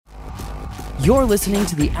You're listening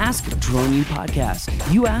to the Ask Drone U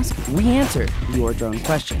podcast. You ask, we answer your drone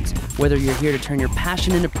questions. Whether you're here to turn your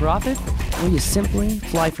passion into profit or you simply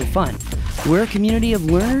fly for fun, we're a community of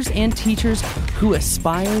learners and teachers who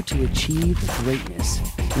aspire to achieve greatness.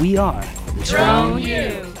 We are Drone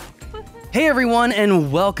U. Hey everyone,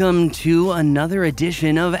 and welcome to another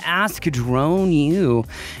edition of Ask Drone U.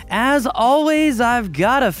 As always, I've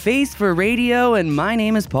got a face for radio, and my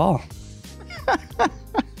name is Paul.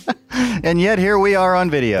 And yet here we are on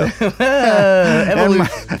video.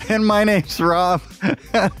 and my name's Rob.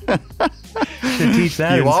 Should teach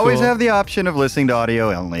that. You always have the option of listening to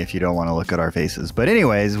audio only if you don't want to look at our faces. But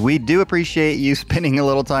anyways, we do appreciate you spending a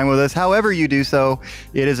little time with us. However you do so,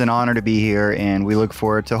 it is an honor to be here, and we look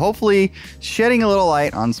forward to hopefully shedding a little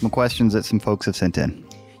light on some questions that some folks have sent in.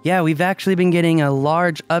 Yeah, we've actually been getting a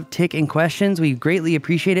large uptick in questions. We greatly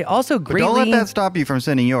appreciate it. Also, greatly... But don't let that stop you from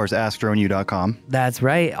sending yours, AskDroneU.com. That's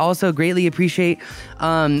right. Also, greatly appreciate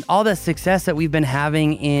all the success that we've been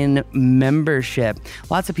having in membership.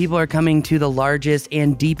 Lots of people are coming to the largest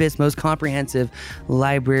and deepest, most comprehensive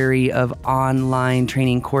library of online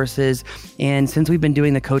training courses. And since we've been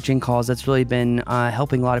doing the coaching calls, that's really been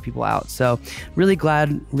helping a lot of people out. So really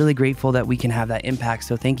glad, really grateful that we can have that impact.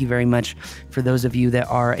 So thank you very much for those of you that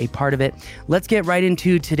are a part of it. Let's get right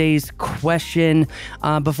into today's question.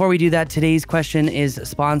 Before we do that, today's question is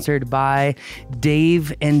sponsored by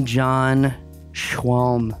Dave and John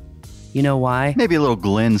Schwalm. You know why? Maybe a little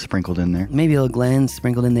Glenn sprinkled in there. Maybe a little Glenn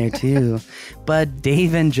sprinkled in there too. But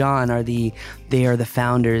Dave and John are the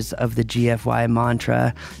founders of the GFY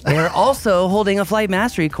mantra. They are also holding a flight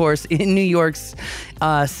mastery course in New York's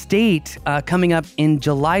state coming up in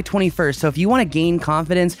July 21st. So if you want to gain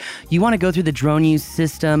confidence, you want to go through the Drone U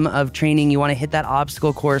system of training, you want to hit that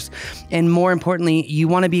obstacle course, and more importantly, you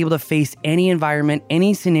want to be able to face any environment,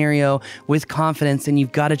 any scenario with confidence, and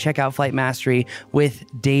you've got to check out Flight Mastery with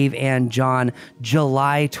Dave and John,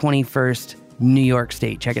 July 21st, New York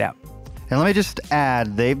State. Check it out. And let me just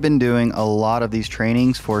add, they've been doing a lot of these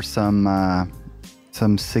trainings for some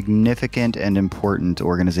significant and important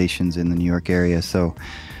organizations in the New York area. So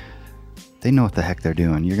they know what the heck they're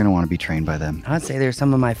doing. You're going to want to be trained by them. I'd say they're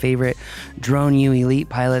some of my favorite Drone U Elite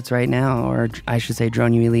pilots right now, or I should say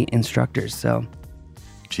Drone U Elite instructors. So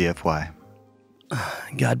GFY.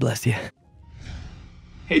 God bless you.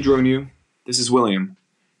 Hey Drone U, this is William.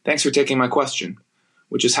 Thanks for taking my question,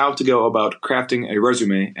 which is how to go about crafting a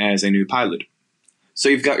resume as a new pilot. So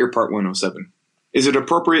you've got your Part 107. Is it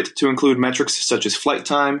appropriate to include metrics such as flight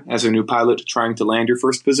time as a new pilot trying to land your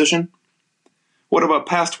first position? What about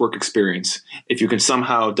past work experience, if you can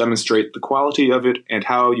somehow demonstrate the quality of it and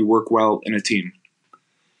how you work well in a team?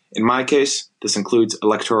 In my case, this includes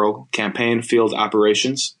electoral campaign field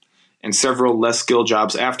operations and several less skilled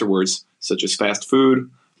jobs afterwards, such as fast food,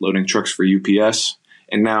 loading trucks for UPS,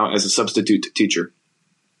 and now as a substitute teacher.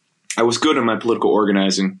 I was good in my political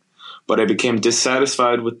organizing, but I became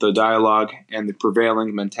dissatisfied with the dialogue and the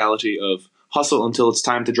prevailing mentality of hustle until it's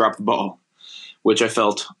time to drop the ball, which I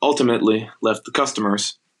felt ultimately left the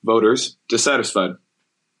customers, voters, dissatisfied.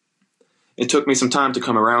 It took me some time to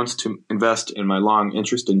come around to invest in my long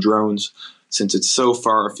interest in drones, since it's so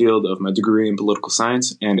far afield of my degree in political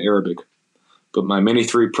science and Arabic. But my Mini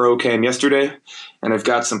 3 Pro came yesterday, and I've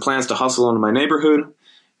got some plans to hustle in my neighborhood,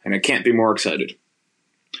 and I can't be more excited.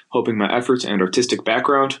 Hoping my efforts and artistic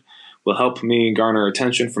background will help me garner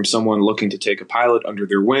attention from someone looking to take a pilot under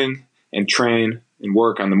their wing and train and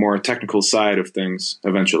work on the more technical side of things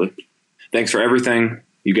eventually. Thanks for everything.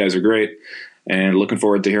 You guys are great, and looking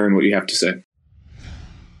forward to hearing what you have to say.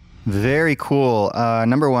 Very cool.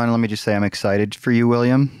 Number one, let me just say I'm excited for you,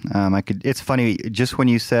 William. It's funny, just when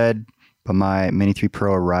you said, but my Mini 3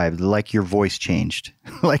 Pro arrived, like your voice changed.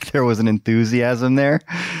 Like there was an enthusiasm there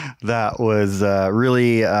that was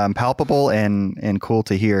really palpable and cool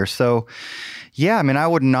to hear. So yeah, I mean, I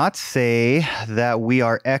would not say that we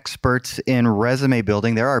are experts in resume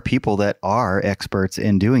building. There are people that are experts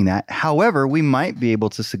in doing that. However, we might be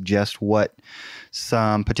able to suggest what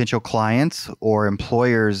some potential clients or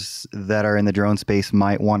employers that are in the drone space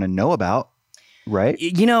might want to know about. Right.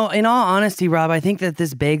 You know, in all honesty, Rob, I think that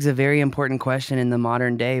this begs a very important question in the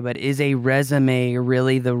modern day, but is a resume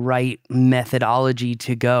really the right methodology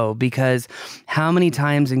to go? Because how many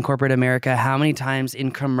times in corporate America, how many times in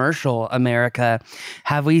commercial America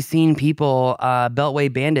have we seen people,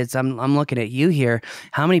 Beltway bandits, I'm looking at you here,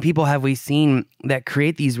 how many people have we seen that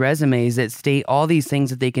create these resumes that state all these things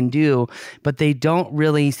that they can do, but they don't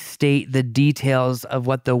really state the details of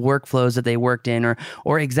what the workflows that they worked in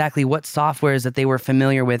or exactly what softwares that they were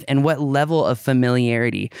familiar with and what level of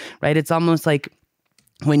familiarity, right? It's almost like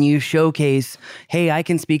when you showcase, hey, I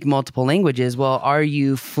can speak multiple languages. Well, are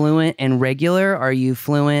you fluent and regular? Are you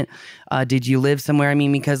fluent? Did you live somewhere? I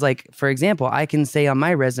mean, because like, for example, I can say on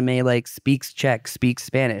my resume, like speaks Czech, speaks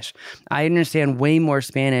Spanish. I understand way more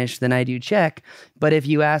Spanish than I do Czech. But if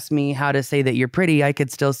you ask me how to say that you're pretty, I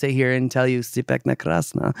could still sit here and tell you si pekna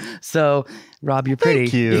krasna. So Rob, you're pretty.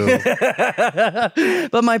 Thank you.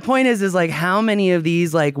 But my point is like how many of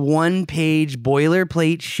these like one-page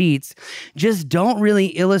boilerplate sheets just don't really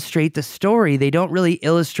illustrate the story. They don't really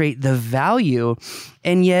illustrate the value.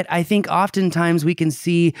 And yet I think oftentimes we can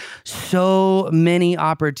see so many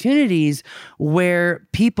opportunities where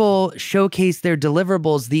people showcase their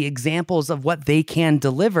deliverables, the examples of what they can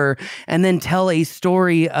deliver, and then tell a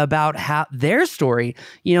story about how their story.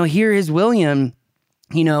 You know, here is William.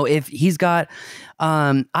 You know, if he's got,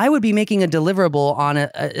 I would be making a deliverable on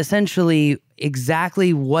essentially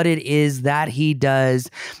exactly what it is that he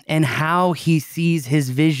does and how he sees his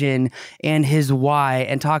vision and his why,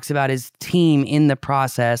 and talks about his team in the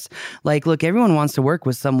process. Like, look, everyone wants to work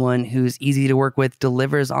with someone who's easy to work with,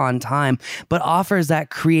 delivers on time, but offers that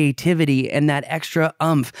creativity and that extra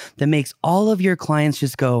oomph that makes all of your clients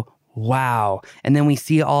just go, wow. And then we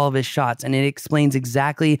see all of his shots and it explains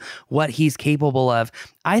exactly what he's capable of.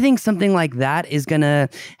 I think something like that is going to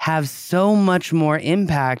have so much more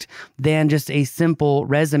impact than just a simple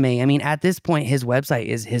resume. I mean, at this point, his website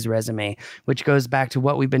is his resume, which goes back to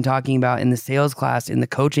what we've been talking about in the sales class, in the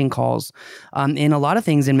coaching calls, in a lot of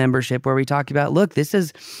things in membership where we talk about, look, this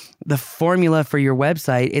is the formula for your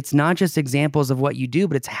website. It's not just examples of what you do,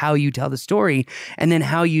 but it's how you tell the story, and then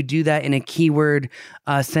how you do that in a keyword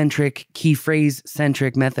centric, key phrase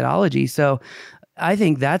centric methodology. So I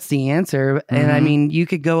think that's the answer. And I mean, you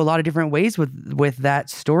could go a lot of different ways with that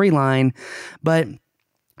storyline, but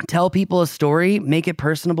tell people a story, make it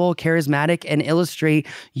personable, charismatic, and illustrate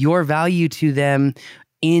your value to them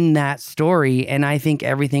in that story. And I think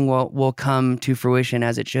everything will come to fruition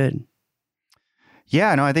as it should.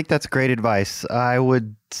 Yeah, no, I think that's great advice. I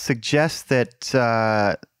would suggest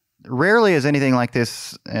that rarely is anything like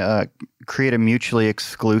this create a mutually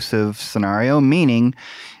exclusive scenario, meaning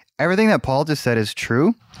everything that Paul just said is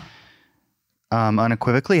true,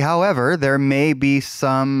 unequivocally. However, there may be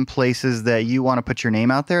some places that you want to put your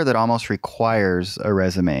name out there that almost requires a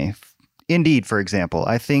resume. Indeed, for example,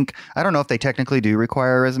 I don't know if they technically do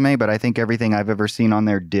require a resume, but I think everything I've ever seen on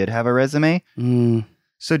there did have a resume.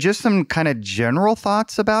 So just some kind of general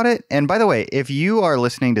thoughts about it. And by the way, if you are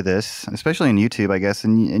listening to this, especially on YouTube, I guess,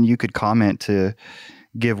 and you could comment to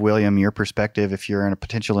give William your perspective if you're in a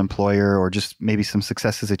potential employer or just maybe some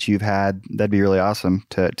successes that you've had, that'd be really awesome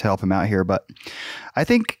to help him out here. But I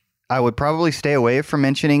think I would probably stay away from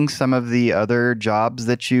mentioning some of the other jobs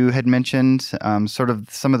that you had mentioned, sort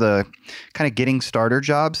of some of the kind of getting starter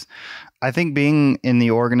jobs. I think being in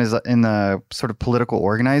the sort of political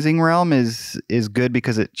organizing realm is good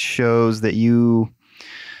because it shows that you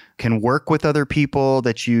can work with other people,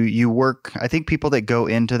 that you work. I think people that go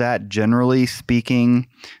into that, generally speaking,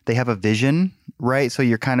 they have a vision, right? So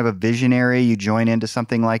you're kind of a visionary. You join into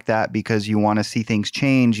something like that because you want to see things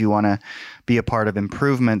change. You want to be a part of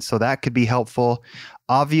improvement. So that could be helpful.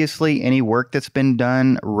 Obviously, any work that's been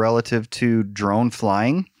done relative to drone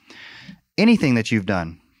flying, anything that you've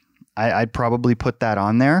done, I'd probably put that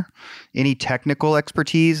on there. Any technical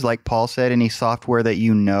expertise, like Paul said, any software that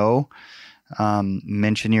you know,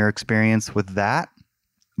 mention your experience with that.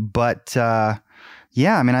 But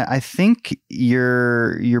yeah, I mean, I think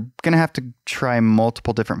you're going to have to try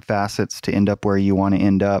multiple different facets to end up where you want to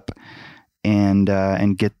end up, and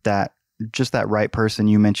get that right person.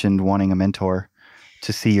 You mentioned wanting a mentor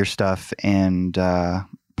to see your stuff, and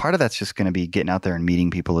part of that's just going to be getting out there and meeting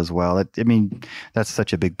people as well. I mean, that's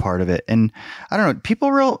such a big part of it. And I don't know, people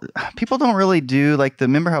don't really do like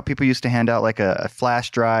remember how people used to hand out like a flash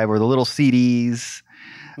drive or the little CDs?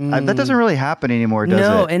 That doesn't really happen anymore, does it?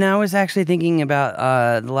 No, and I was actually thinking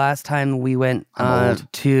about the last time we went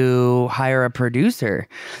to hire a producer,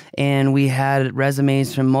 and we had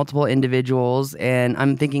resumes from multiple individuals, and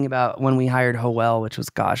I'm thinking about when we hired Howell, which was,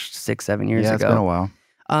 6-7 years ago. Yeah, it's been a while.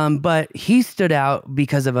 But he stood out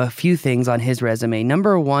because of a few things on his resume.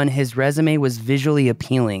 Number one, his resume was visually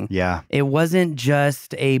appealing. Yeah. It wasn't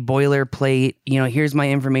just a boilerplate, here's my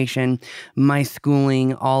information, my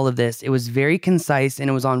schooling, all of this. It was very concise, and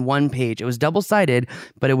it was on one page. It was double-sided,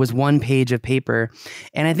 but it was one page of paper.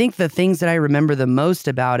 And I think the things that I remember the most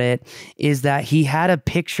about it is that he had a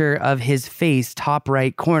picture of his face, top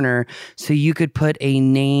right corner, so you could put a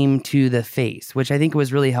name to the face, which I think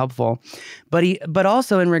was really helpful. But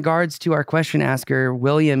also in regards to our question asker,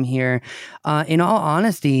 William here, in all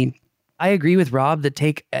honesty, I agree with Rob that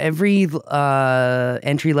take every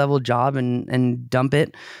entry level job and dump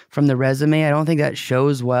it from the resume. I don't think that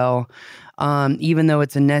shows well. Even though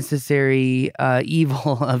it's a necessary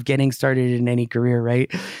evil of getting started in any career,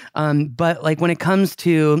 right? But like when it comes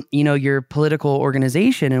to, your political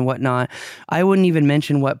organization and whatnot, I wouldn't even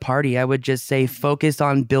mention what party. I would just say focus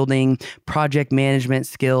on building project management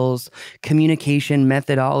skills, communication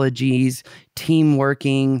methodologies, team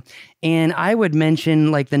working. And I would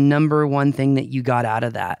mention like the number one thing that you got out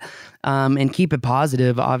of that, and keep it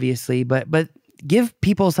positive, obviously, but give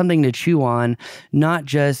people something to chew on, not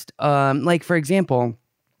just like, for example,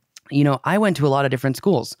 I went to a lot of different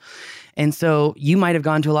schools. And so you might have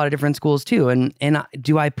gone to a lot of different schools too. And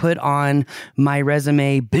do I put on my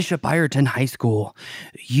resume Bishop Ireton High School,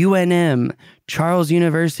 UNM, Charles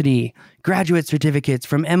University, graduate certificates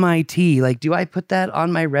from MIT? Like, do I put that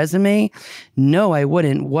on my resume? No, I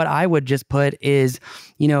wouldn't. What I would just put is,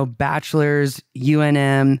 bachelor's,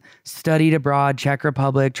 UNM, studied abroad, Czech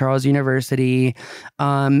Republic, Charles University,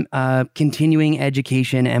 continuing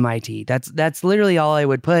education, MIT. That's literally all I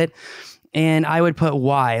would put. And I would put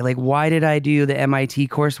why. Like, why did I do the MIT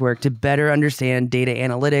coursework? To better understand data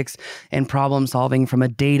analytics and problem solving from a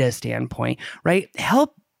data standpoint, right?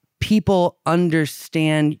 Help people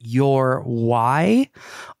understand your why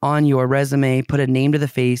on your resume, put a name to the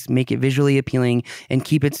face, make it visually appealing, and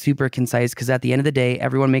keep it super concise. Because at the end of the day,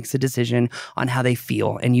 everyone makes a decision on how they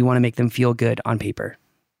feel, and you want to make them feel good on paper.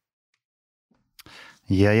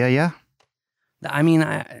 Yeah. I mean,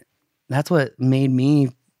 that's what made me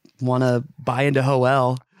want to buy into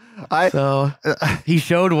Hoel. So he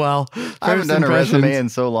showed well. I haven't done a resume in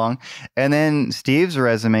so long. And then Steve's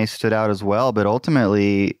resume stood out as well. But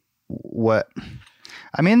ultimately, the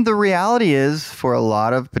reality is for a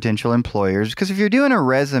lot of potential employers, because if you're doing a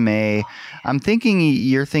resume, I'm thinking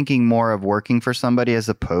you're thinking more of working for somebody as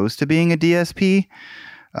opposed to being a DSP.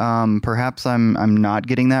 Perhaps I'm not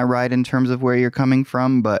getting that right in terms of where you're coming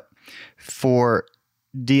from. But for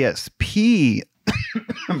DSP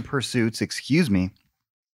pursuits,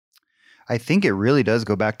 I think it really does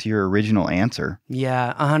go back to your original answer.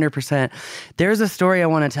 Yeah, 100%. There's a story I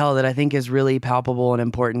want to tell that I think is really palpable and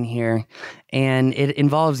important here, and it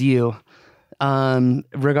involves you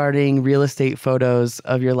regarding real estate photos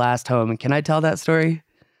of your last home. Can I tell that story?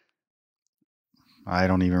 I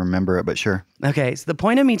don't even remember it, but sure. Okay, so the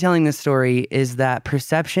point of me telling this story is that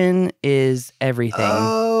perception is everything.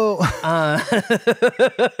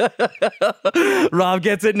 Rob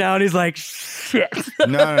gets it now and he's like, shit.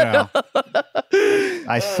 No.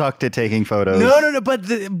 I sucked at taking photos. No. But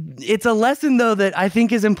it's a lesson, though, that I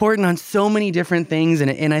think is important on so many different things.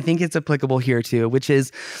 And I think it's applicable here, too, which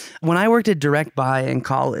is when I worked at Direct Buy in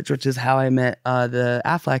college, which is how I met the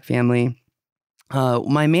Affleck family.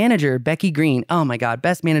 My manager, Becky Green, oh my God,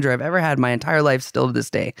 best manager I've ever had my entire life, still to this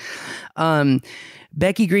day.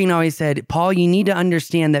 Becky Green always said, Paul, you need to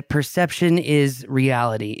understand that perception is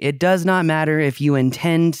reality. It does not matter if you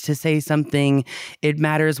intend to say something. It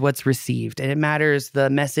matters what's received. And it matters the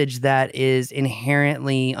message that is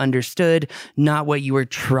inherently understood, not what you were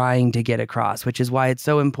trying to get across, which is why it's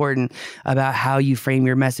so important about how you frame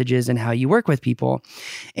your messages and how you work with people.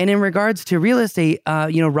 And in regards to real estate,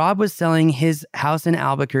 Rob was selling his house in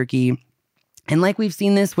Albuquerque. And like we've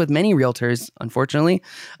seen this with many realtors, unfortunately,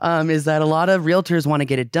 is that a lot of realtors want to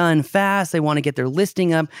get it done fast. They want to get their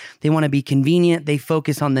listing up. They want to be convenient. They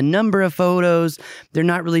focus on the number of photos. They're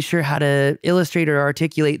not really sure how to illustrate or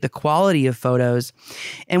articulate the quality of photos.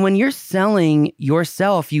 And when you're selling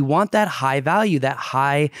yourself, you want that high value, that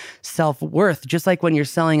high self-worth. Just like when you're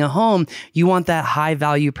selling a home, you want that high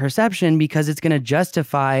value perception because it's going to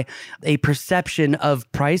justify a perception of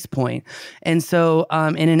price point. And so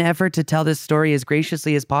in an effort to tell this story as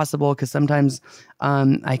graciously as possible, because sometimes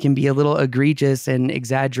I can be a little egregious and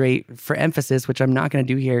exaggerate for emphasis, which I'm not going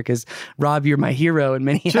to do here because, Rob, you're my hero in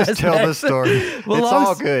many aspects. Just tell the story. Well, it's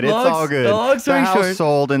all good. It's all good. Long story the house short,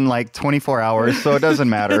 sold in like 24 hours, so it doesn't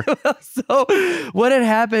matter. So what had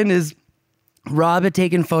happened is Rob had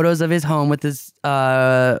taken photos of his home with his,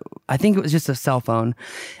 I think it was just a cell phone,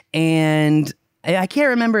 and I can't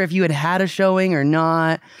remember if you had a showing or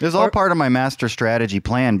not. It was all part of my master strategy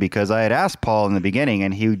plan because I had asked Paul in the beginning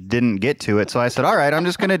and he didn't get to it. So I said, all right, I'm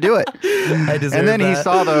just going to do it. I deserve and then that. He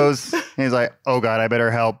saw those and he's like, oh God, I better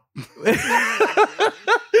help.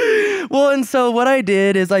 Well, and so what I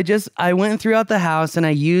did is I went throughout the house and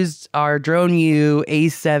I used our Drone U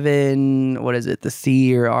A7, what is it, the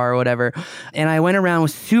C or R or whatever. And I went around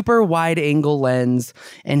with super wide angle lens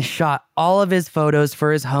and shot all of his photos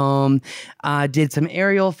for his home. Did some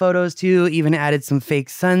aerial photos too, even added some fake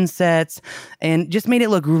sunsets and just made it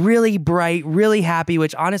look really bright, really happy,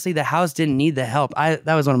 which honestly, the house didn't need the help.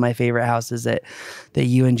 That was one of my favorite houses that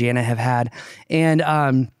you and Jana have had.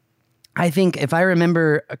 And, I think if I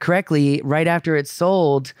remember correctly, right after it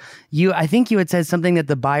sold, I think you had said something that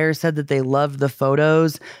the buyer said that they loved the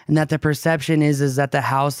photos and that the perception is that the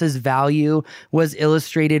house's value was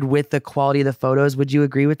illustrated with the quality of the photos. Would you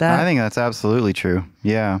agree with that? I think that's absolutely true.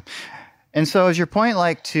 Yeah. And so is your point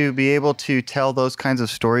like to be able to tell those kinds of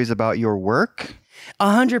stories about your work?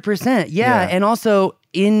 100%. Yeah. And also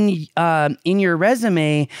in your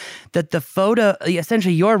resume, that the photo,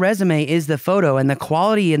 essentially your resume is the photo, and the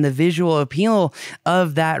quality and the visual appeal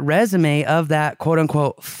of that resume, of that quote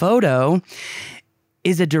unquote photo,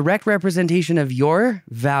 is a direct representation of your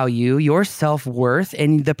value, your self-worth,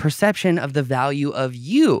 and the perception of the value of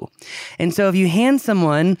you. And so if you hand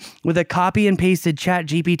someone with a copy and pasted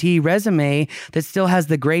ChatGPT resume that still has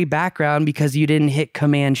the gray background because you didn't hit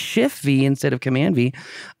Command Shift V instead of Command V,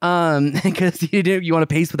 because you want to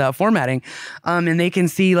paste without formatting, and they can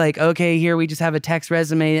see like, okay, here we just have a text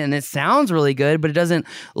resume and it sounds really good, but it doesn't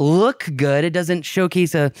look good. It doesn't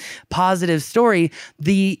showcase a positive story.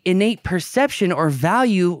 The innate perception or value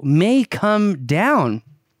may come down.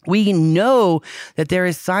 We know that there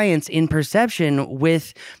is science in perception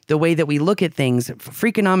with the way that we look at things.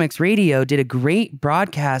 Freakonomics Radio did a great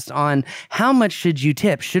broadcast on how much should you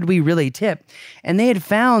tip? Should we really tip? And they had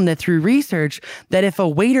found that through research that if a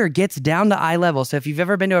waiter gets down to eye level, so if you've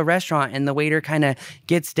ever been to a restaurant and the waiter kind of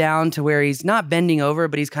gets down to where he's not bending over,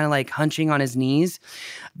 but he's kind of like hunching on his knees,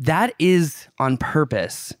 that is on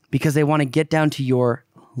purpose because they want to get down to your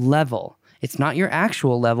level. It's not your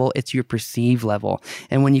actual level, it's your perceived level.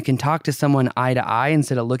 And when you can talk to someone eye to eye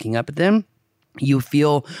instead of looking up at them, you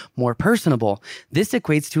feel more personable. This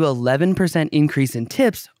equates to 11% increase in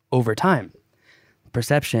tips over time.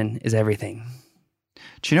 Perception is everything.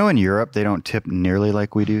 Do you know in Europe they don't tip nearly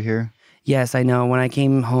like we do here? Yes, I know. When I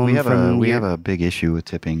came home we have a big issue with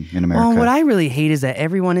tipping in America. Well, what I really hate is that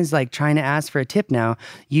everyone is like trying to ask for a tip now.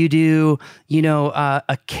 You do,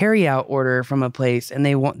 a carryout order from a place, and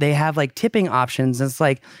they have like tipping options. And it's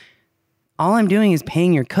like, all I'm doing is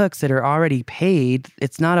paying your cooks that are already paid.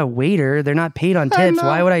 It's not a waiter. They're not paid on tips.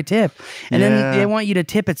 Why would I tip? And then they want you to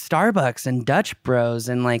tip at Starbucks and Dutch Bros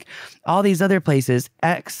and like all these other places.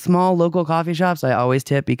 At small local coffee shops, I always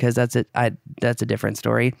tip because that's a different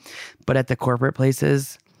story. But at the corporate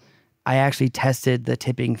places, I actually tested the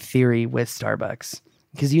tipping theory with Starbucks.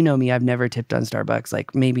 Because you know me, I've never tipped on Starbucks.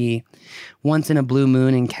 Like maybe once in a blue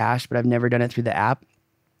moon in cash, but I've never done it through the app.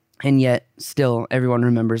 And yet still everyone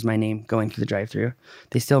remembers my name going through the drive-thru.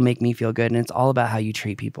 They still make me feel good. And it's all about how you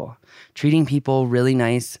treat people. Treating people really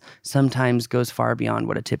nice sometimes goes far beyond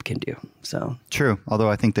what a tip can do. So true.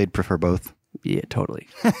 Although I think they'd prefer both. Yeah, totally.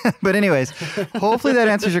 But anyways, hopefully that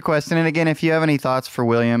answers your question. And again, if you have any thoughts for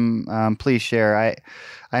William, please share.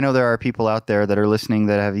 I know there are people out there that are listening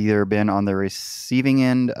that have either been on the receiving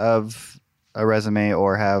end of a resume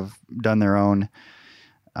or have done their own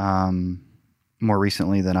more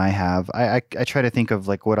recently than I have. I try to think of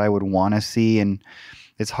like what I would want to see, and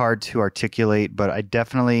it's hard to articulate, but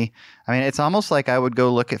it's almost like I would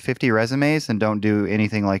go look at 50 resumes and don't do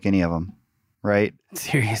anything like any of them, right?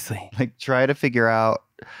 Seriously. Like try to figure out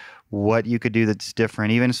what you could do that's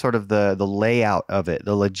different, even sort of the layout of it,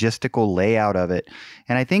 the logistical layout of it.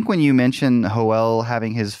 And I think when you mentioned Joel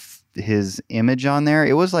having his image on there,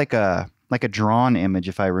 it was like a drawn image,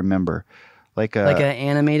 if I remember. Like an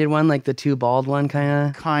animated one, like the two bald one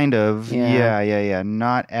kind of. Yeah.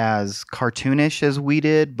 Not as cartoonish as we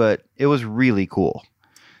did, but it was really cool.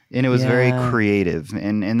 And it was very creative,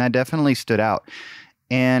 and that definitely stood out.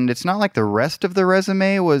 And it's not like the rest of the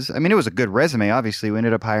resume was, it was a good resume, obviously. We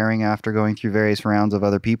ended up hiring after going through various rounds of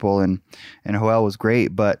other people, and Joel was great,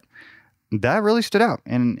 but that really stood out.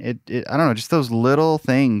 And it I don't know, just those little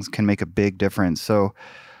things can make a big difference. So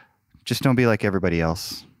just don't be like everybody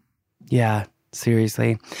else. Yeah,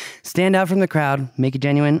 seriously. Stand out from the crowd, make it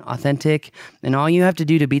genuine, authentic, and all you have to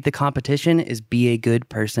do to beat the competition is be a good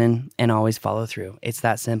person and always follow through. It's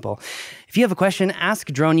that simple. If you have a question,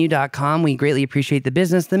 askdroneu.com. We greatly appreciate the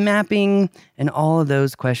business, the mapping, and all of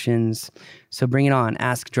those questions. So bring it on,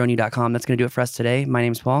 askdroneu.com. That's going to do it for us today. My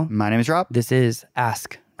name's Paul. My name is Rob. This is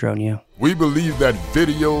Ask Drone U. We believe that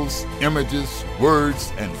videos, images,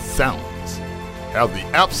 words, and sounds have the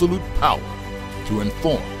absolute power to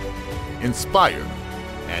inform, inspire,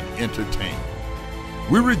 and entertainment.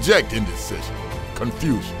 We reject indecision,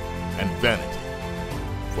 confusion, and vanity,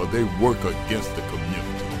 for they work against the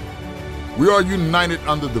community. We are united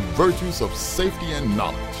under the virtues of safety and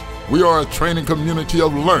knowledge. We are a training community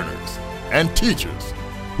of learners and teachers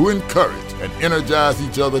who encourage and energize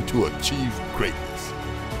each other to achieve greatness.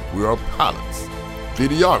 We are pilots,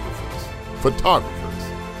 videographers, photographers,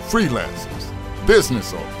 freelancers,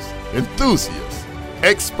 business owners, enthusiasts,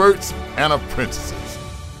 experts, and apprentices.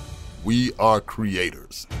 We are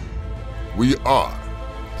creators. We are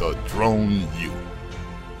the Drone U.